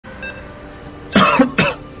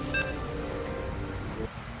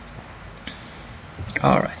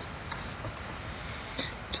Alright.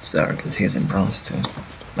 Starcraft, he's in bronze too.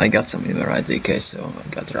 I got some Emerald DK, so I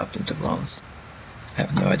got dropped into bronze. I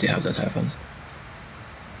have no idea how that happened.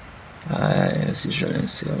 I was usually in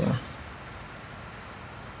silver.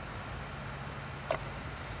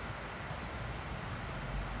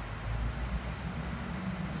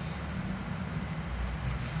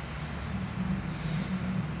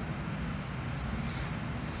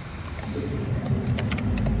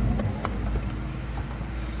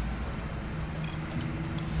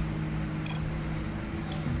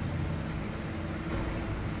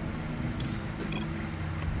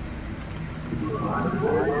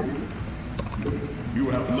 You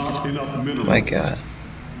have not enough minerals. My god.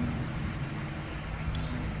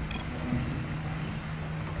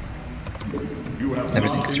 You have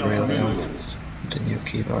Everything's not enough really off. minerals. The new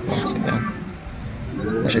keyboard once again.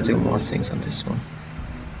 I should do more things on this one.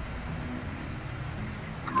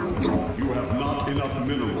 You have not enough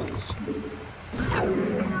minerals.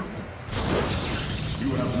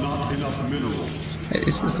 You have not enough minerals. Hey,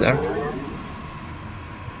 is this there?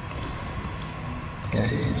 Yeah,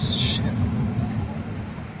 he is. Shit.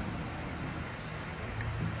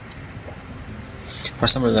 For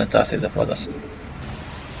some reason I thought it was us.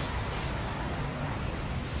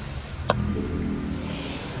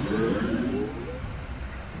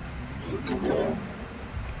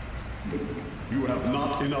 You have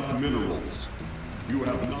not enough minerals. You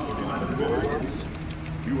have not enough minerals.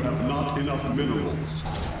 You have not enough minerals.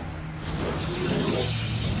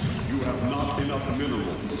 You have not enough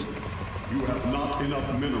minerals. You have not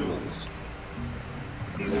enough minerals.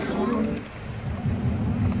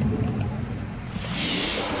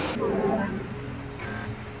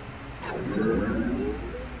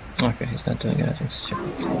 Okay, he's not doing anything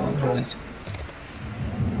stupid. Alright.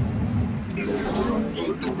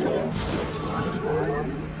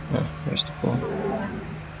 Oh, there's the ball.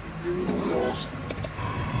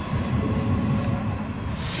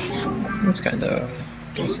 That's kind of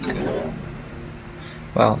good.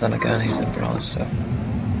 Well, then again, he's in bronze, so.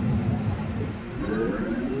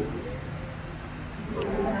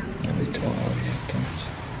 Maybe 2 hour reactors.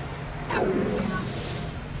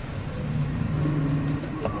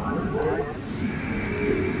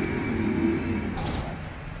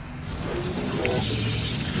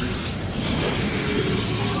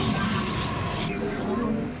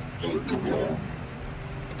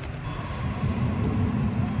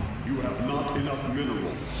 You have not enough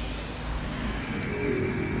minerals.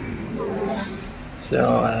 So,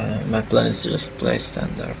 my plan is to just play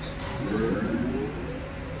standard.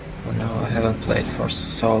 For now, I haven't played for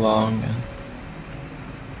so long. And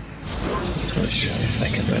not really sure if I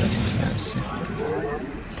can do anything fancy.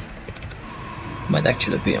 Might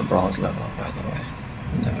actually be on bronze level, by the way.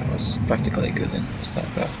 Never was practically good in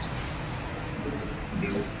Starcraft.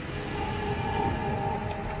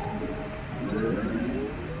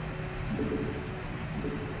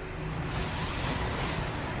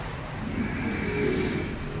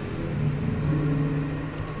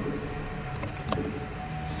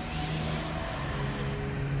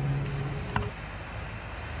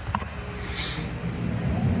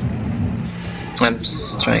 I'm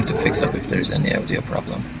just trying to fix up if there is any audio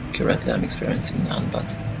problem. Currently I'm experiencing none, but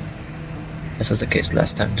that was the case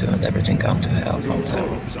last time too, and everything gone to hell from there.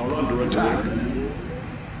 Are under attack.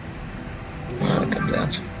 Oh, look at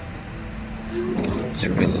that. It's a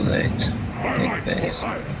really late base,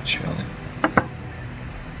 actually.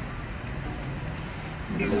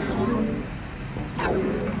 I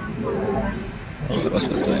don't know what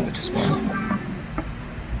was doing with this money.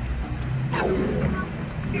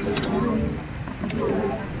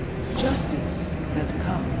 Justice has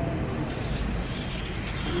come.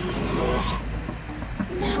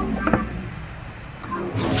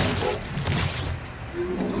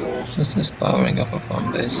 This is powering up a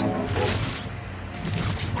farm base.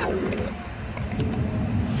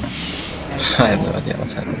 I have no idea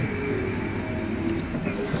what's happening.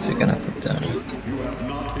 What we're gonna put down? You have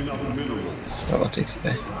not enough minerals. Robotics bay.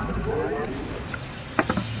 I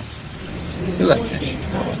feel like I should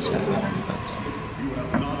know what's happening, but You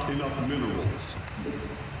have not enough minerals.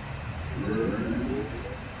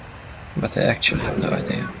 I actually have no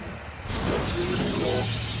idea.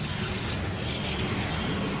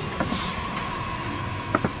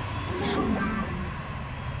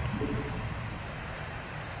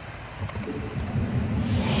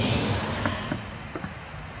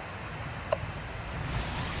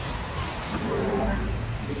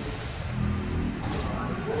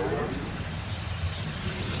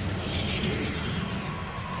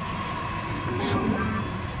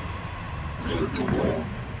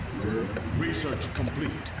 Research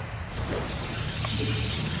complete.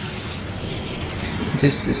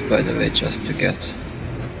 This is, by the way, just to get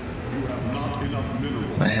You have not enough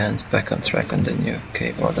minerals. my hands back on track on the new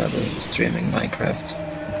keyboard. I will be streaming Minecraft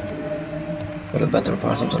for the better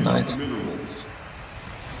part of the night. Minerals.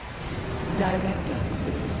 Direct us.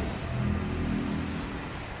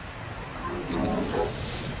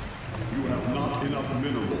 You have not enough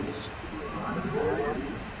minerals.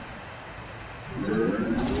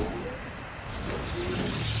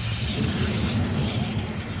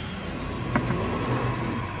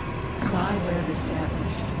 Web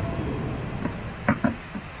established.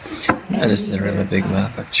 And this is a really big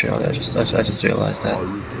map actually. I just realized that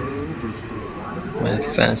my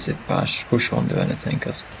fancy push won't do anything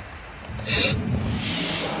because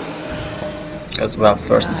well,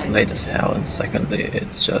 first it's late as hell, and secondly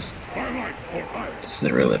it's just this is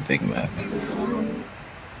a really big map.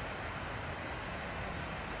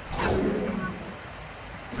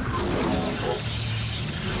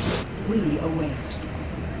 We await.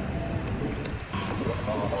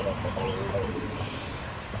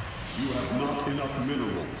 You have not enough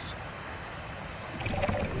minerals.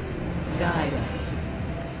 Guide us.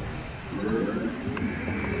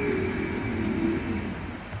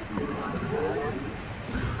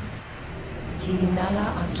 Kinala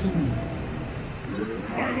Atum.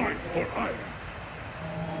 Highlight for ice.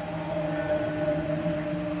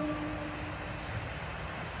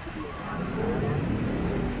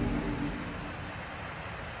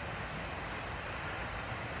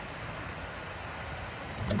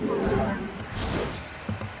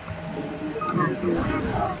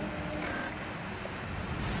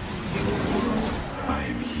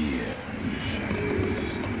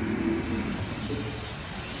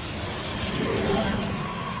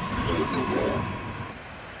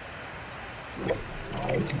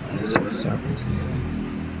 Let's see the serpents here.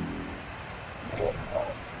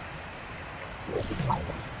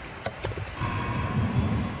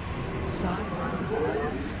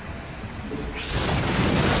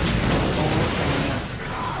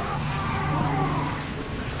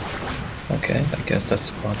 Okay, I guess that's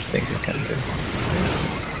one thing you can do.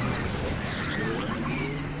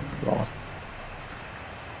 Wow.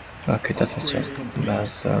 Okay, that was just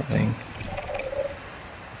mass serving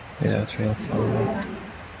without real follow-up.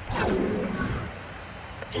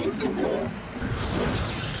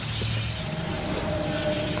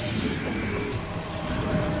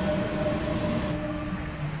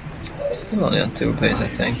 Still only on 2 base, I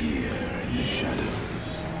think.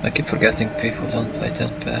 I keep forgetting people don't play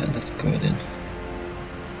that bad, that good in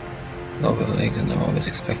lower leagues, and I'm always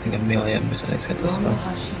expecting a million, but I get this one.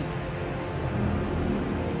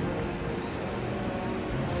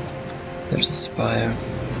 There's a spire.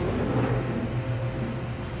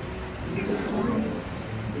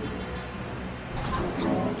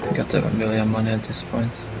 I got over a million money at this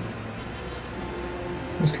point.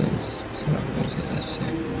 Mostly it's circles, as I see.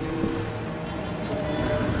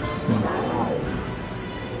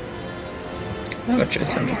 I would actually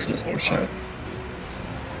think to just push out.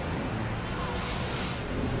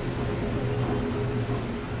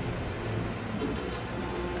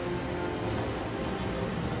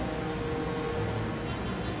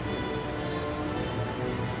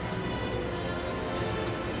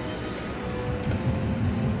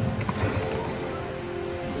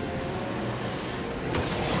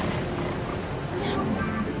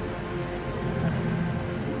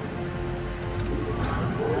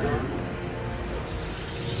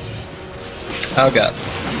 Oh god,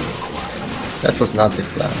 that was not the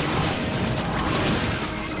plan.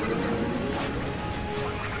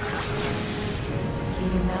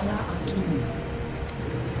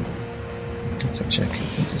 Let's check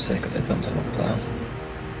it in 2 seconds, I don't have a plan.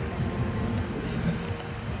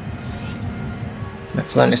 My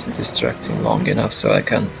plan isn't distracting long enough so I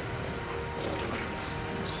can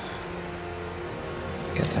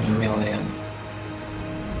get a million.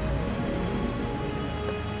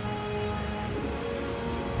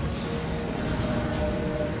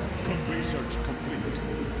 Research complete.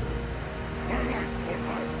 Highlight for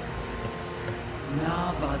ice.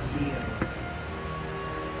 Navazir.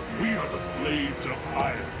 We are the blades of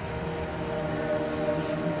iron.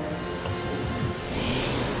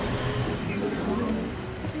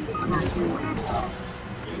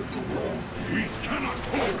 We cannot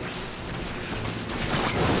hold.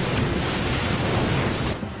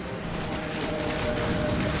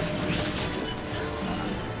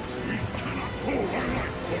 We cannot hold.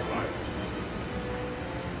 Highlight for ice.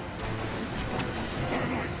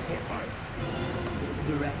 Highlight for ice.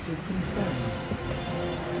 Directive confirmed.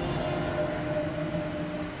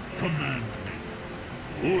 Command me.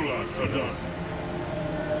 Ula Sadat.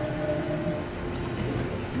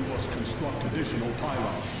 construct additional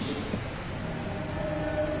pylons.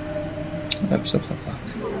 Stop.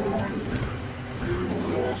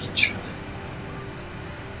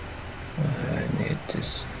 I need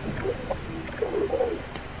this.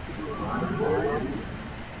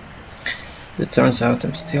 It turns out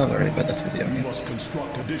I'm still very bad at video games. You must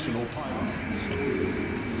construct additional pylons.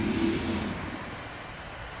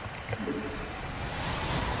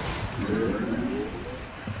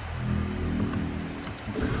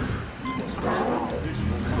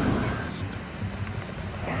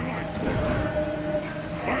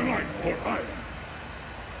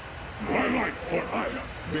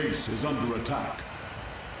 Base is under attack.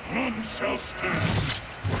 None shall stand.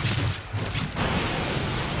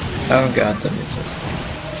 Oh god, damn it, yes.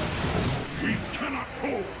 We cannot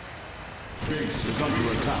hold. Base is under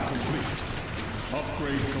attack. Complete.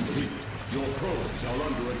 Upgrade complete. Your probes are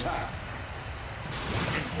under attack.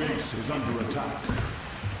 Base is under attack.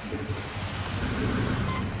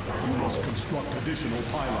 You must construct additional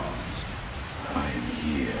pylons. I am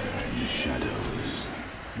here in the shadows.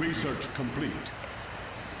 Research complete.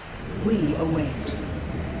 We await.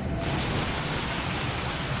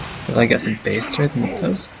 Well, I guess in base treatment it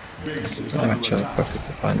does. Base is I'm under actually attack.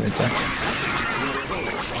 perfectly fine with that. Your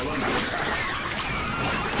probes are under attack.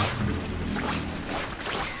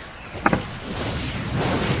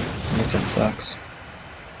 It just sucks.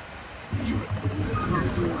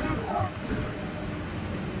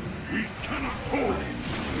 We cannot hold.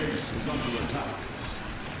 Base is under attack.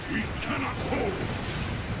 We cannot hold.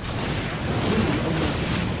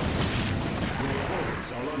 Your probes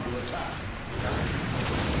are under attack.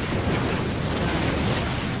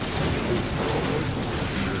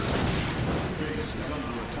 Base is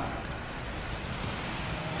under attack.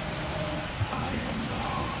 I am the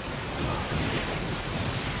heart of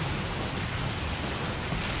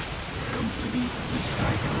complete the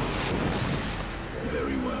cycle.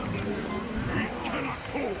 Very well. We cannot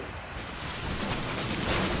hold.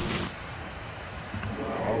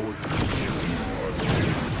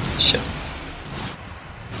 Shit.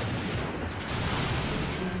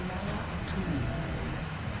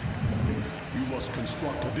 You must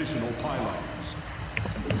construct additional pylons.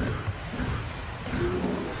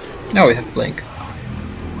 Now we have Blink.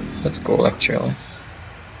 That's cool actually.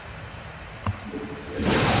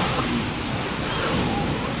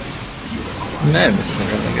 Man, this isn't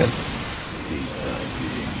really good.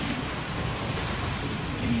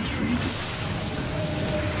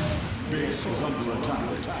 Base is under attack.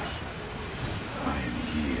 I am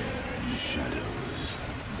here in the shadows.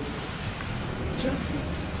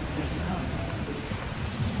 Justice has come.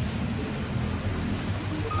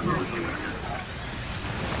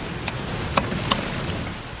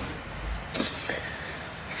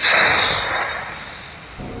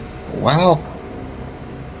 Wow.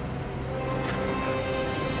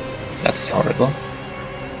 That is horrible.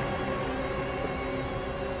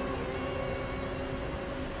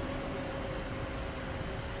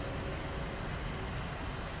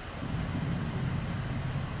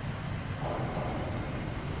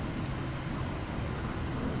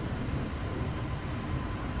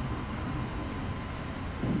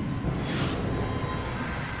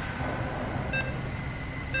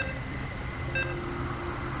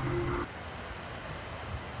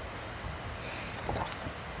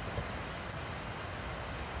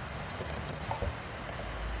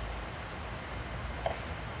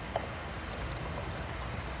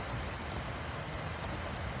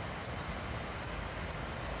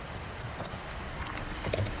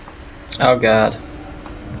 Oh god.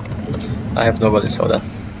 I hope nobody saw that.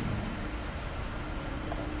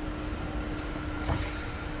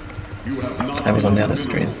 You have not I was on the other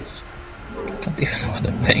screen. I don't even know what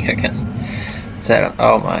I'm playing against. Sarah,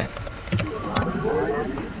 oh my.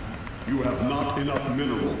 You have not enough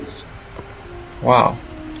minerals. Wow.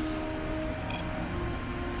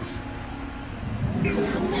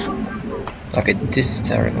 Okay, this is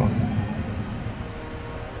terrible.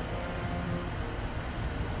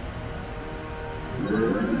 You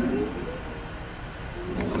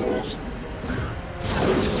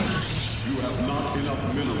have not enough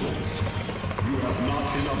minerals. You have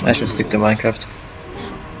not enough I should stick to Minecraft.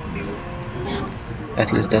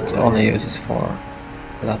 At least that only uses for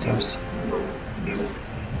letters.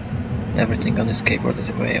 Everything on this keyboard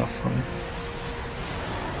is way off from me.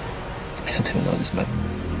 I don't even know this map.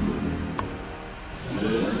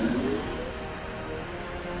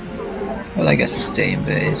 Well, I guess we'll stay in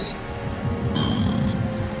base.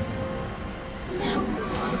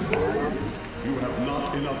 You have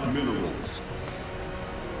not enough minerals.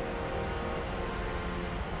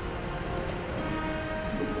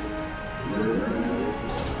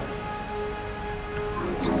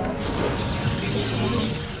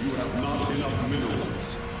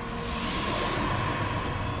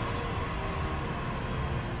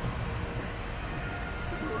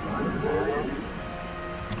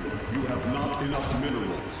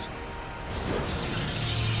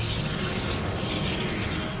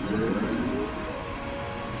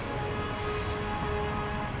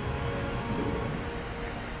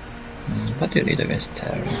 What do you need against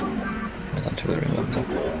Terra? I don't really remember.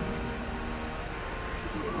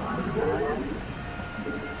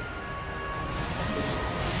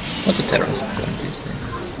 What do terrorists doing these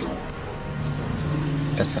days?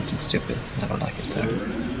 Bet something stupid. I don't like it, Terra.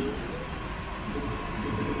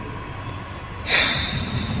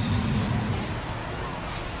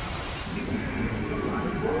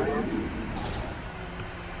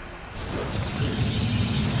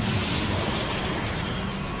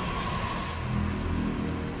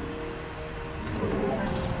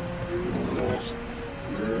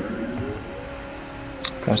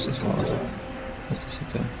 Cars is water. What does it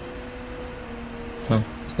do? Huh,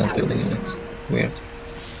 it's not building units. Weird.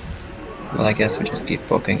 Well, I guess we just keep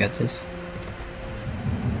poking at this.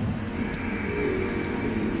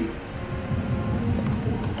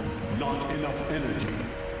 Not enough energy.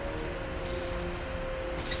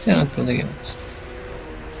 Still not building units.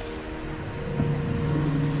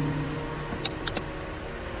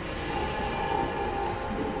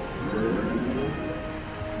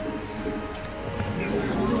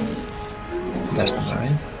 There's the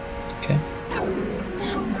marine. Okay.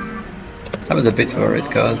 I was a bit worried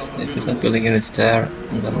because if he's not building units there,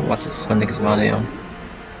 then what is spending his money on?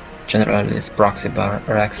 Generally this proxy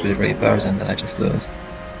racks with Reapers and then I just lose.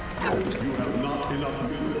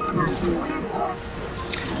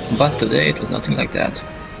 But today it was nothing like that.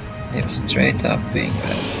 It was straight up being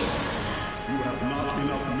bad. You have not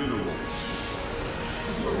enough minerals.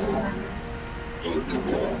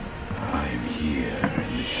 I'm here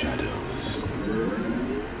in the shadows.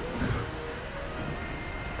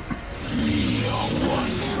 We are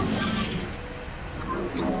one.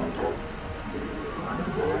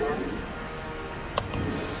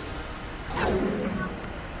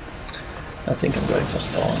 I think I'm going for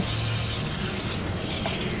storms.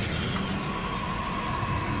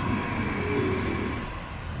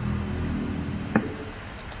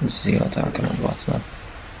 Let's see what I can and what's not.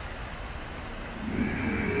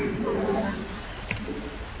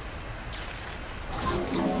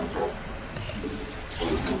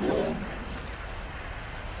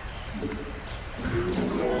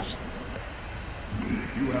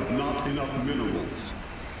 You have not enough minerals.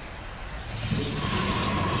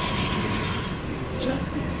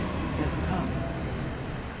 Justice has come.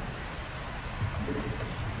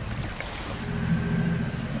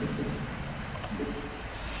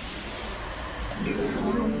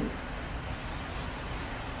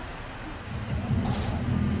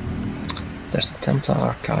 There's the Templar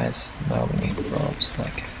archives. Now we need probes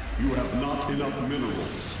like. You have not enough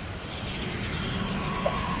minerals.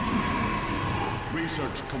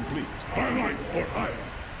 Research complete. Highlight for hire.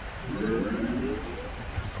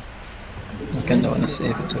 I can only see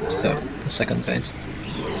if it took the second base.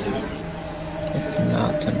 If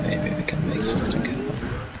not, then maybe we can make something happen.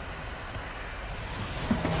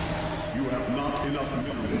 You have not enough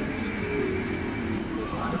minerals.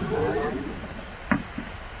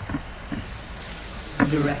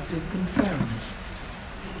 Directive confirmed.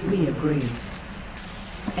 We agree.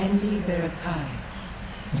 Endi Barakai.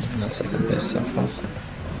 No second base so far.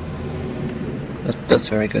 That's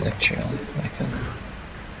very good actually. I can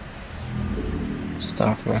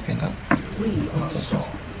start working on this now.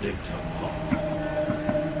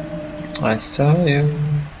 I saw you.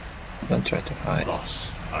 Don't try to hide.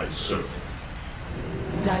 Thus I serve.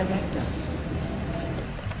 Direct us.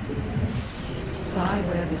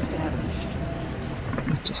 Psyweb established.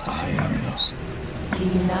 Just a few areas.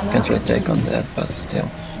 Kinala Can't really take on that, but still.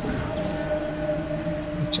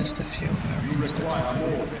 Just a few areas. We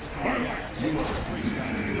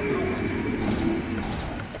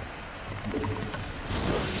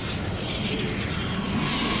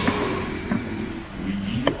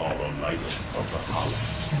are the light of the house.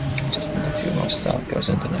 Just need a few more Stalkers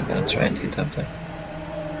and then I'm gonna try and hit up there.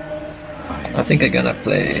 I think I'm gonna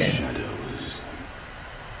play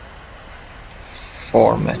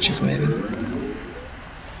 4 matches maybe.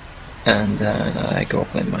 And then I go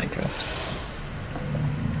play Minecraft.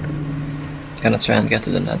 Gonna try and get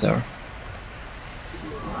to the Nether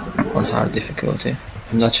on hard difficulty.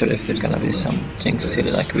 I'm not sure if it's gonna be something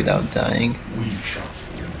silly like without dying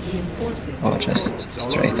or just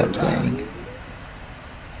straight up playing.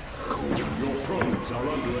 Your probes are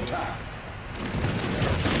under attack.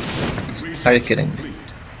 Are you kidding me?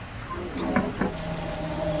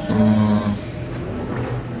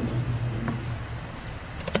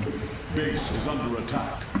 Base is under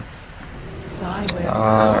attack. Psyweb.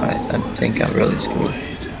 Alright, I think I'm really screwed. We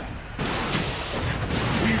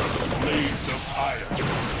are the blades of fire.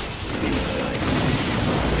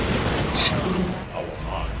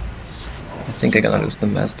 I think I'm gonna lose the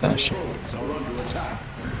mass bash. Probes are under attack.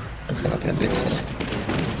 That's gonna be a bit silly.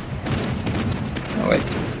 Oh wait.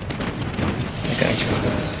 I can actually do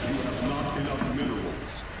this.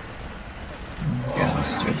 Yeah,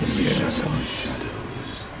 let's do this here, so...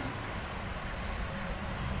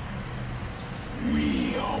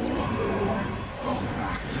 We are one. Go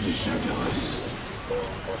back to the shadows.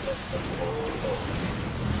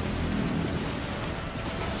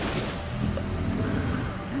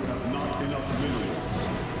 You have not enough minerals.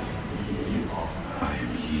 I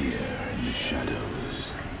am here in the shadows.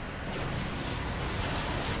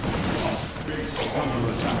 Base is under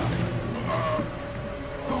attack.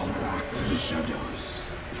 Go back to the shadows.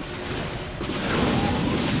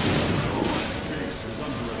 Base is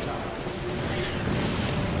under attack.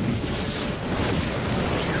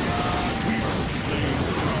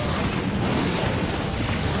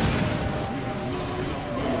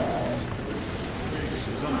 Base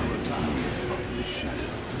is under attack. The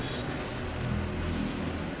shadows.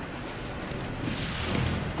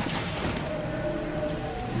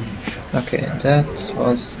 Okay, that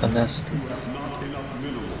was a nasty.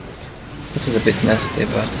 It is a bit nasty,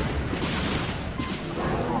 but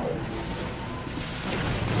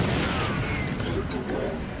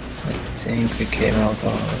I think we came out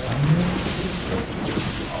all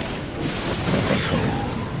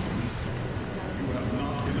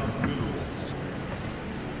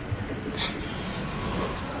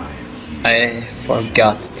I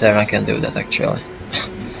forgot Terra can do that actually.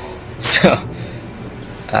 So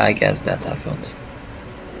I guess that happened.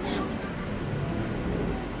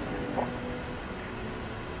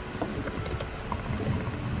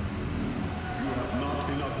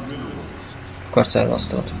 Of course I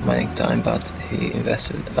lost a lot of mining time, but he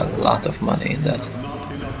invested a lot of money in that.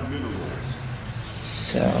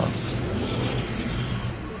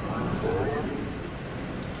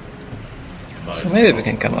 So maybe we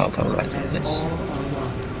can come out alright on this.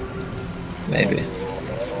 Maybe.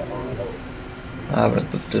 I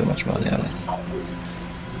wouldn't put too much money on it.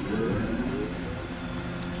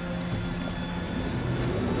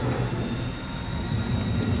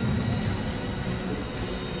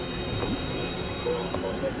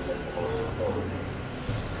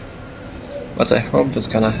 What I hope that's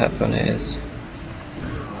gonna happen is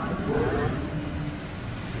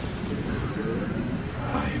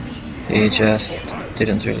he just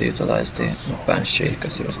didn't really utilize the Banshee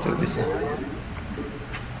because he was too busy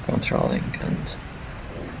controlling and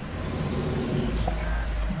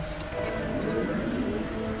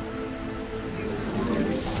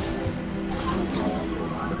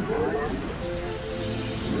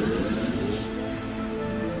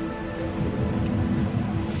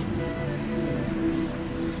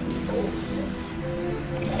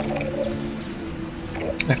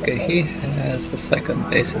okay, he has a second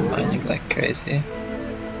base in mining like crazy.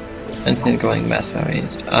 And then going mass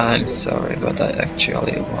marines. I'm sorry, but I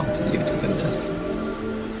actually wanted you to do that.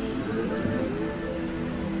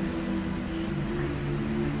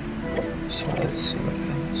 So let's see what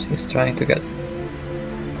happens. He's trying to get...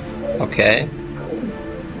 Okay.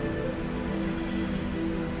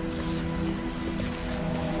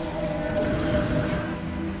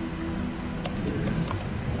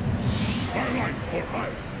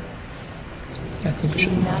 I think we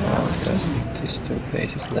should move out because these two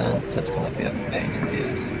bases land, that's gonna be a pain in the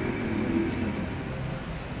ass.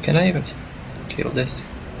 Can I even kill this?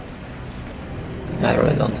 I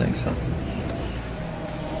really don't think so.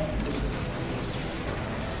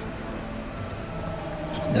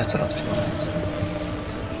 That's a lot of lines.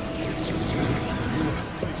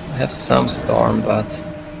 I have some storm, but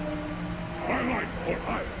I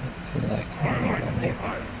feel like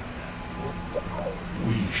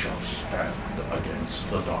we shall stand against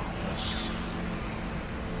the darkness.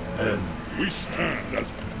 And we stand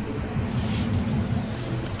as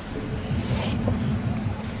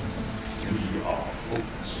we are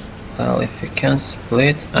focused. well, if you can't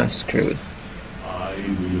split, I'm screwed. I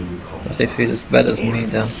will come. But if he's as bad as me,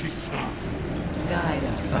 then Guide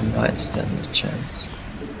us. I might stand a chance.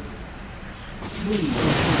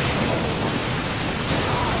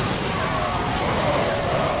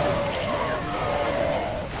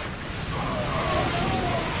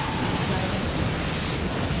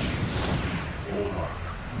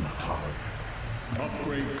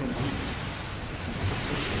 Upgrade complete.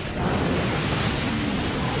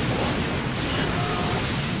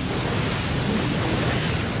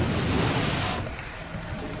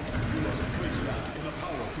 Place that in a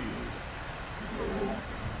power field.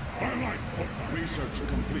 Research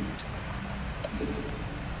complete.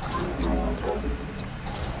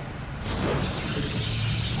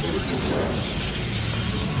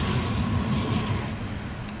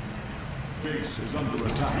 Base is under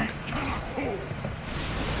attack.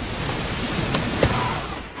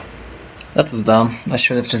 That was dumb. I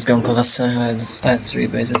should have just gone Colossi. I had 3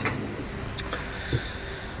 bases.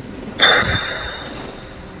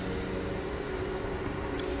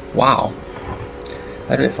 Wow.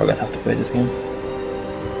 I really forgot how to play this game.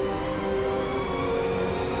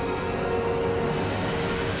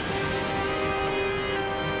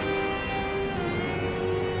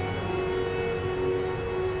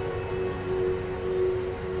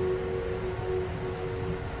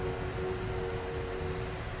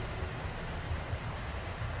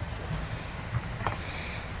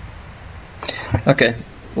 Okay,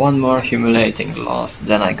 one more humiliating loss,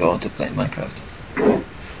 then I go to play Minecraft.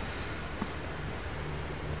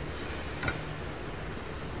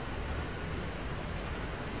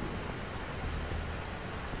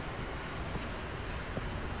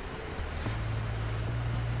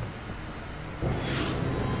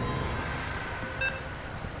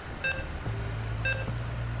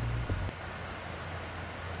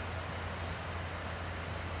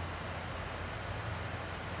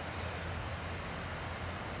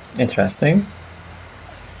 Interesting.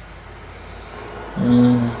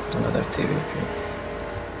 Another TVP.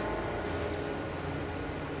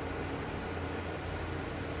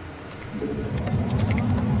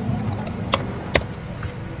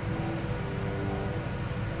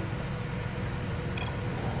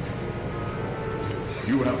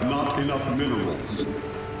 You have not enough minerals.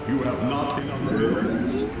 You have not enough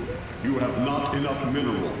minerals. You have not enough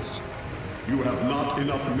minerals. You have not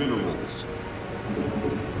enough minerals.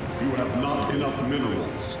 You have not enough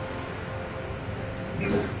minerals.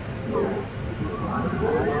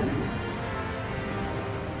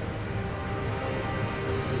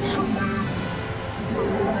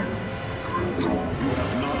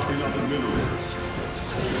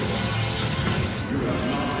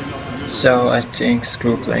 So I think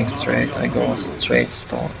screw playing straight. I go straight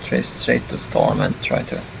to Storm and try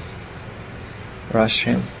to rush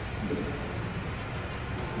him.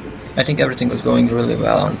 I think everything was going really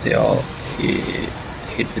well until he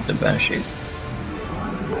hit with the Banshees.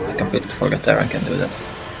 I completely forgot Terran can do that.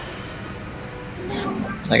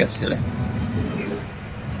 I got silly.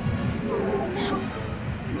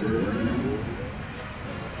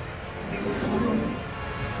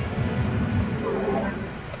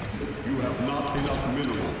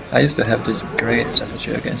 I used to have this great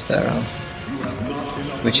strategy against Terran,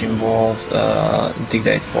 which involved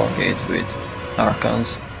delayed 4-gate with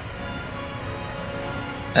Archons.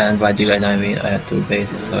 And by delayed I mean I had 2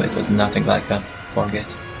 bases, so it was nothing like a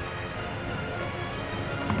 4-gate.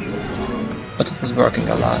 But it was working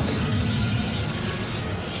a lot.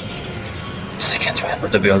 I can't remember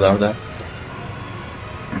the build order.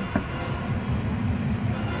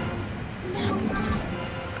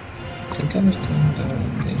 I think I was doing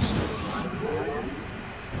these.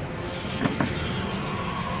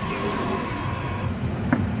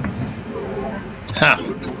 Ha!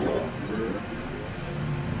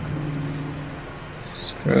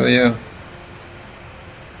 Screw you.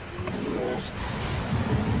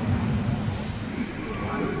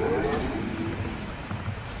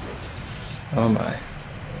 Oh my.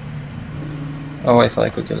 Oh, if I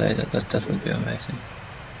could delay that, that would be amazing.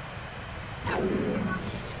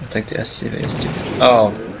 I'll take the SCV.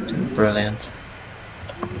 Oh, brilliant.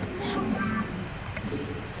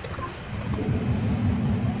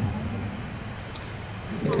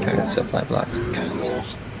 I got supply blocked. God.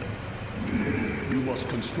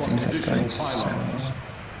 Things that's going so...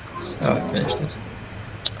 Oh, I finished it.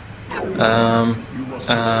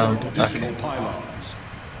 Okay.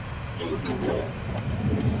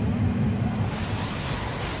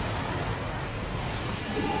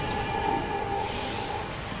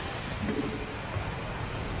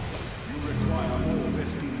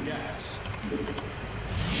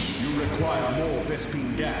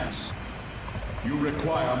 Vespene gas. You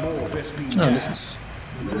require more Vespene gas. Oh, this is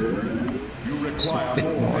a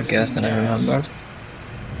bit more gas than I remembered.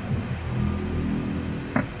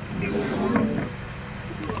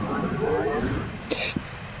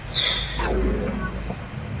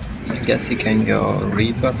 I guess he can go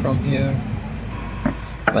Reaper from here,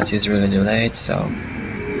 but he's really delayed, so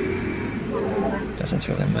doesn't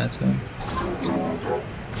really matter.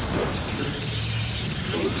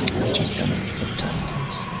 I'm just gonna put down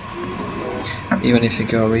this. Even if you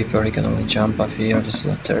go Reaper, he can only jump up here. This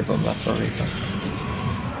is a terrible map for Reaper.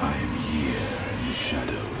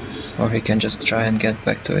 Or he can just try and get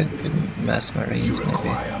back to it with mass marines, maybe.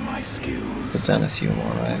 Put down a few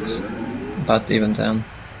more racks. But even then,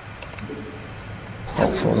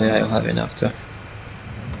 hopefully I'll have enough to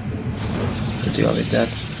deal with that.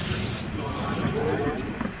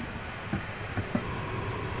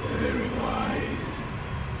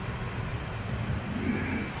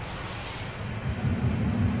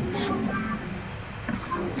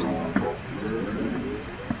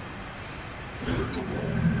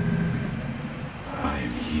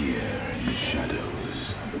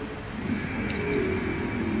 shadows.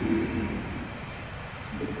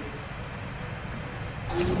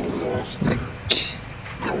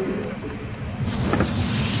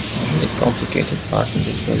 The complicated part in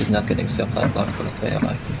this build is not getting supply block for the player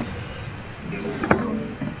like me.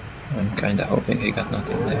 I'm kinda hoping he got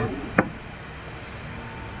nothing there.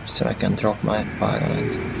 So I can drop my pile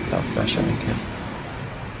and start pressuring him.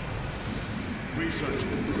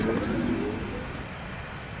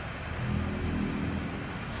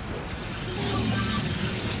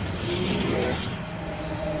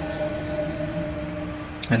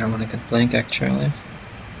 I don't want to get blank actually.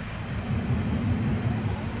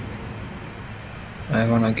 I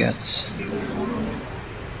want to get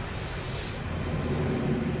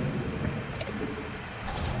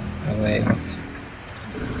away of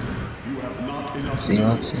see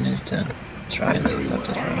what's in it and try and take out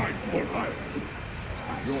the draw.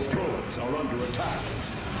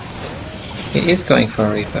 He is going for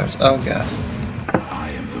Reapers. Oh god.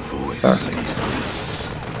 Perfect.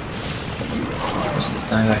 What's this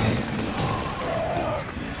time right here?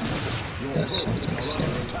 That's something silly.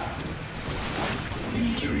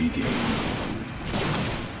 Intriguing.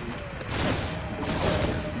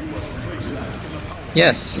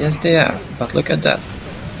 Yes, yes they are, but look at that.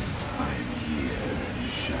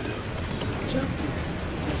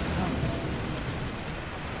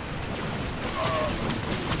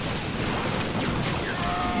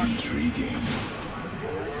 Intriguing.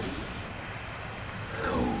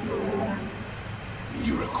 Cold.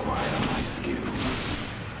 You require my skills.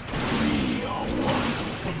 We are one.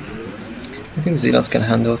 I think Zealots can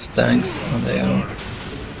handle tanks on their own.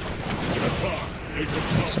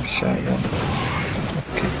 Not so sure though.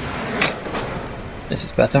 Okay. This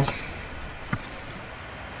is better.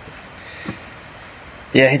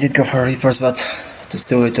 Yeah, he did go for Reapers, but it's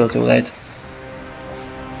too little too late.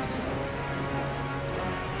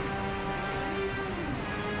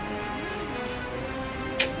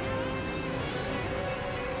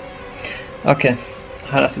 Okay,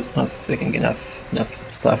 Harass is not speaking enough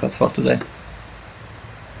Starcraft for today.